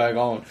understand what's going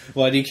on.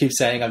 Why do you keep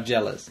saying I'm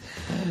jealous?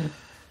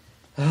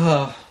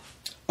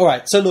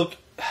 Alright, so look,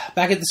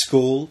 back at the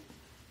school,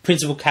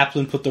 Principal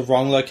Kaplan put the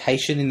wrong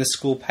location in the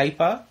school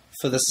paper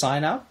for the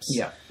sign-ups.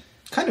 Yeah.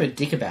 Kind of a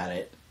dick about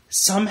it.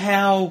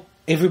 Somehow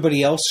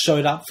everybody else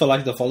showed up for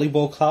like the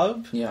volleyball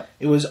club. Yeah.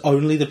 It was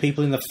only the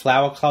people in the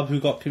flower club who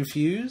got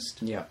confused.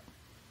 Yeah.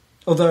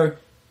 Although,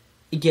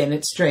 again,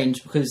 it's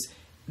strange because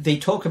they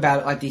talk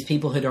about it like these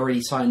people had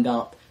already signed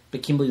up,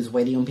 but Kimberley was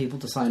waiting on people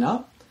to sign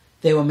up.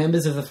 They were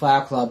members of the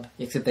flower club,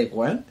 except they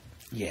weren't.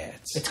 Yeah,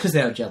 It's because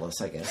they were jealous,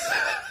 I guess.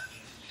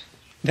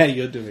 now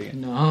you're doing it.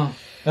 No.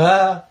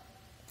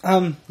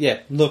 Yeah,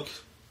 look,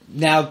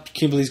 now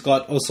Kimberley's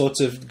got all sorts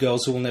of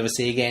girls who we'll never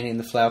see again in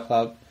the flower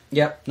club.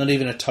 Yep. Not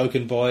even a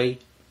token boy.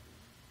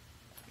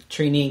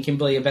 Trini and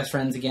Kimberley are best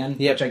friends again,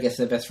 Yep. which I guess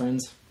they're best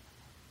friends.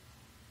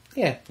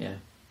 Yeah. Yeah.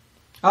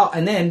 Oh,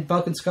 and then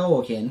Bulk and Skull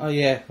walk in, Oh,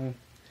 yeah.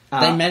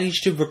 They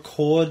managed to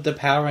record the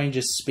Power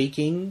Rangers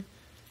speaking.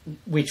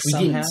 which we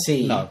somehow. didn't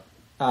see. No.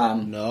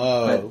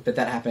 No. But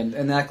that happened.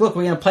 And they're like, look,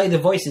 we're going to play the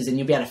voices and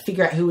you'll be able to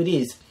figure out who it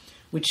is.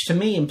 Which to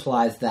me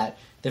implies that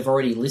they've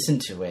already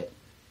listened to it.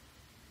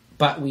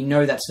 But we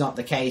know that's not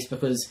the case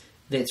because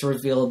it's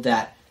revealed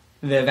that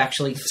they've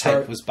actually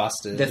Tape was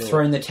busted. they've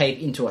thrown the tape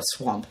into a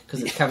swamp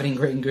because it's covered in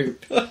green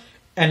goop.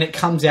 And it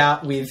comes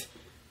out with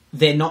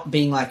there not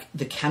being like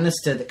the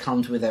canister that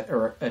comes with it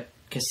or a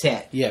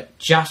cassette. Yep.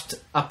 Just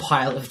a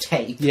pile of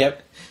tape.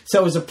 Yep. So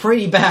it was a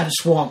pretty bad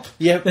swamp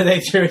Yep. that they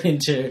threw it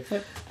into.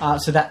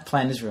 So that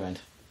plan is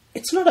ruined.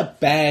 It's not a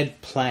bad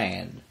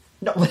plan.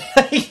 No,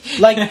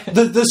 Like,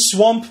 the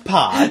swamp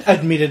part,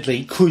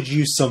 admittedly, could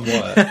use some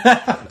work.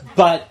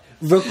 But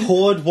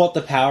record what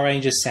the Power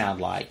Rangers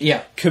sound like.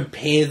 Yeah.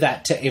 Compare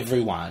that to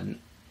everyone.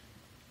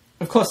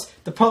 Of course,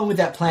 the problem with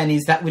that plan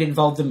is that would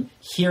involve them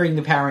hearing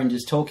the Power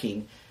Rangers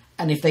talking.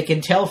 And if they can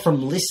tell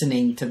from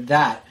listening to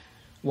that,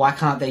 why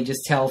can't they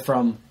just tell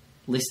from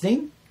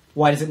listening?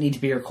 Why does it need to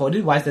be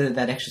recorded? Why is there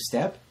that extra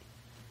step?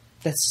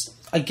 That's,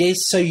 I guess,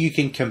 so you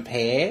can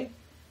compare,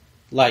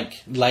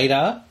 like,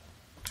 later.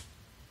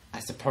 I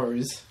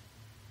suppose.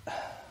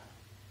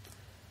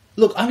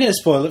 Look, I'm going to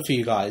spoil it for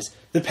you guys.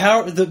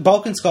 The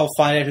Bulk and Skull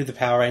find out who the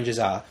Power Rangers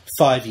are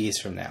 5 years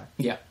from now.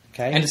 Yeah.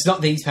 Okay? And it's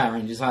not these Power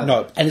Rangers either.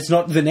 No, and it's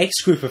not the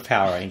next group of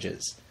Power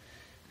Rangers.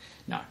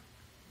 No.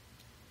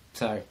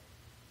 So,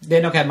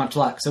 they're not going to have much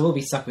luck, so we'll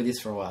be stuck with this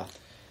for a while.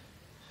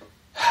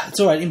 It's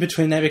alright, in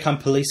between they become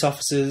police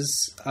officers.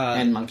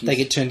 And monkeys. They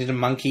get turned into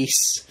monkeys.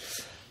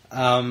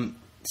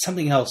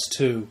 Something else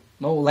too.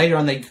 Well, later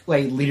on they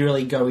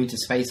literally go into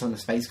space on a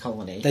space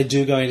colony. They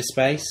do go into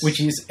space.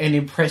 Which is an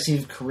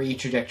impressive career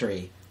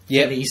trajectory.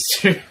 Yep. For these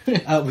two.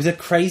 With a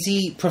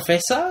crazy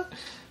professor?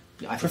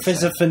 I think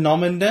Professor so.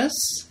 Phenomenus?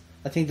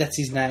 I think that's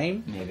his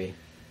name. Maybe.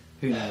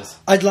 Who knows?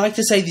 I'd like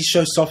to say this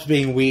show stops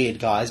being weird,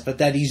 guys, but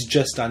that is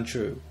just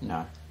untrue.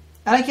 No.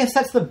 And I guess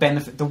that's the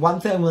benefit. The one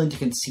thing I'm willing to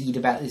concede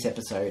about this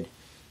episode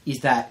is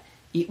that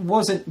It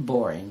wasn't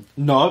boring.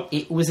 No.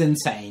 It was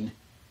insane,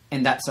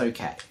 and that's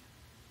okay.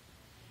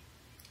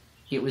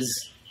 It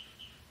was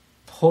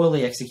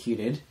poorly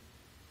executed,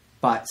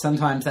 but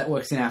sometimes that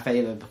works in our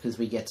favour because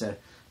we get to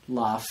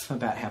laugh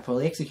about how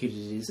poorly executed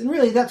it is. And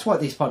really, that's what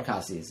this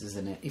podcast is,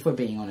 isn't it? If we're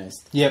being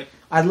honest. Yep.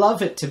 I'd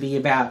love it to be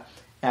about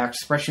our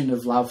expression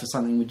of love for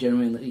something we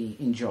genuinely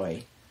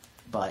enjoy,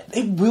 but...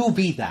 It will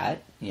be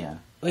that. Yeah.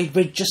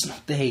 We're just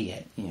not there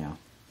yet. Yeah.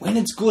 When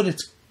it's good,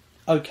 it's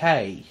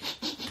okay.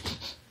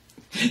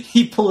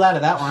 You pulled out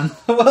of that one.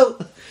 Well,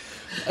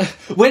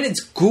 when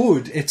it's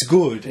good, it's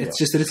good. It's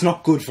just that it's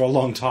not good for a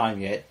long time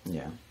yet.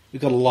 Yeah.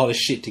 We've got a lot of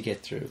shit to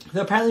get through.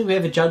 So apparently we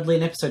have a Judd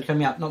Lynn episode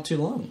coming out not too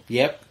long.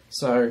 Yep.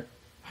 So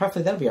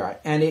hopefully that'll be alright.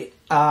 And it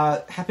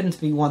happened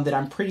to be one that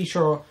I'm pretty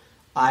sure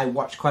I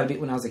watched quite a bit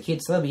when I was a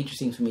kid, so that'll be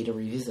interesting for me to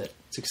revisit.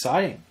 It's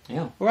exciting.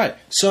 Yeah. All right.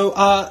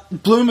 So,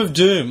 Bloom of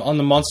Doom on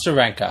the monster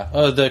ranker,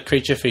 or the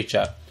creature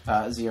feature.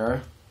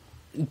 0.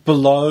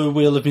 Below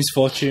Wheel of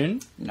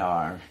Misfortune.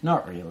 No,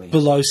 not really.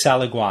 Below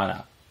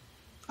Salaguana.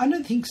 I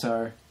don't think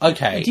so.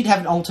 Okay. It did have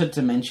an altered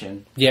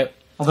dimension. Yep.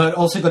 Although it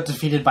also got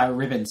defeated by a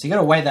ribbon, so you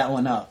gotta weigh that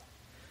one up.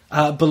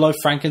 Below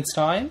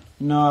Frankenstein.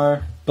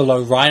 No.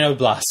 Below Rhino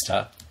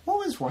Blaster.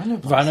 What was Rhino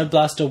Blaster? Rhino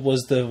Blaster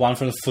was the one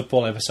from the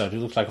football episode who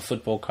looked like a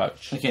football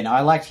coach. Okay, no,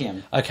 I liked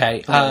him.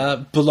 Okay.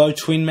 Below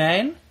Twin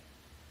Man.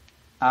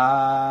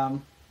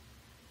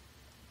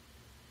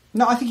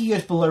 No, I think he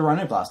goes below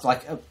Rhino Blaster,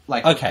 like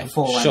Okay,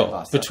 before Rhino sure.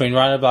 Blaster. Between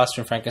Rhino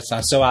Blaster and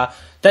Frankenstein. So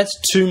that's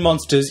 2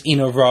 monsters in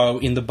a row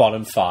in the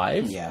bottom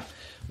 5. Yeah.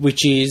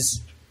 Which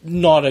is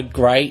not a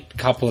great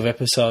couple of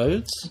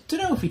episodes.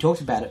 Don't know if we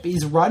talked about it, but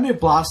is Rhino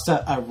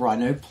Blaster a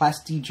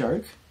rhinoplasty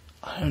joke?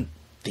 I don't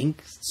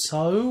think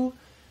so.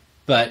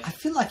 But I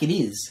feel like it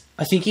is.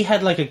 I think he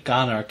had like a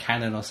gun or a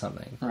cannon or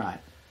something. Right.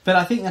 But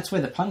I think that's where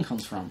the pun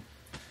comes from.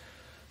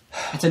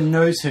 It's a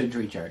nose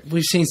surgery joke.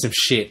 We've seen some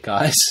shit,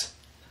 guys.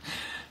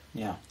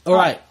 Yeah.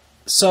 Alright.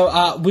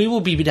 So we will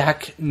be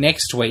back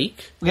next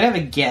week. We're going to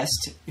have a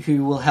guest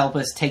who will help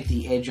us take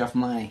the edge off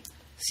my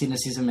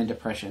cynicism and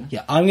depression.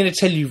 Yeah, I'm going to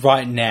tell you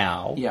right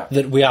now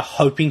that we are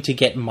hoping to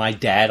get my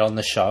dad on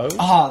the show.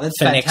 Oh, that's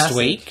for fantastic. Next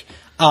week.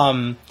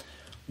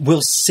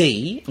 We'll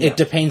see. Yeah. It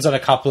depends on a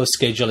couple of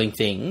scheduling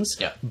things.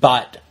 Yeah.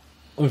 But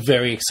we're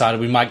very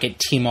excited. We might get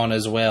Tim on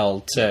as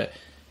well to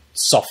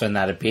soften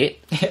that a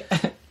bit.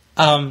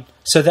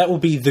 So that will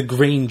be The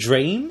Green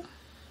Dream.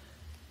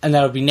 And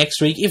that'll be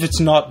next week. If it's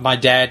not my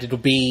dad, it'll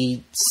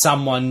be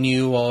someone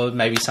new or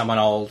maybe someone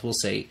old. We'll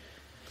see.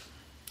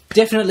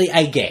 Definitely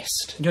a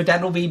guest. Your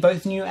dad will be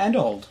both new and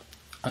old.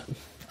 I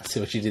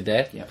see what you did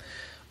there. Yep.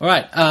 All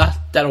right.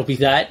 That'll be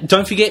that.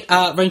 Don't forget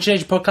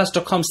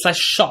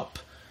rangerdangerpodcast.com/shop.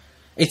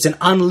 It's an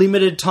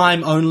unlimited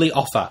time only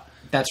offer.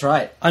 That's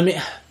right. I mean,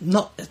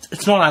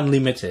 it's not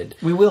unlimited.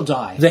 We will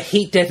die. The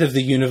heat death of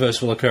the universe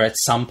will occur at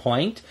some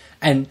point,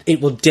 and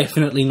it will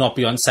definitely not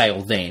be on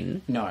sale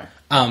then. No.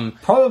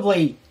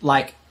 Probably,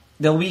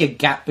 there'll be a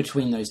gap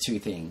between those two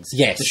things.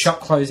 Yes. The shop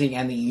closing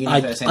and the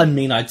universe I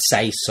mean, I'd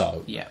say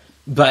so. Yeah.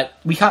 But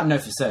we can't know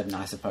for certain,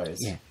 I suppose.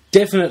 yeah,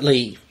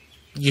 definitely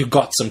you've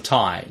got some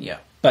time. Yeah.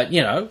 But,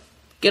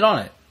 get on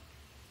it.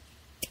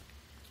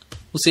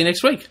 We'll see you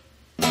next week.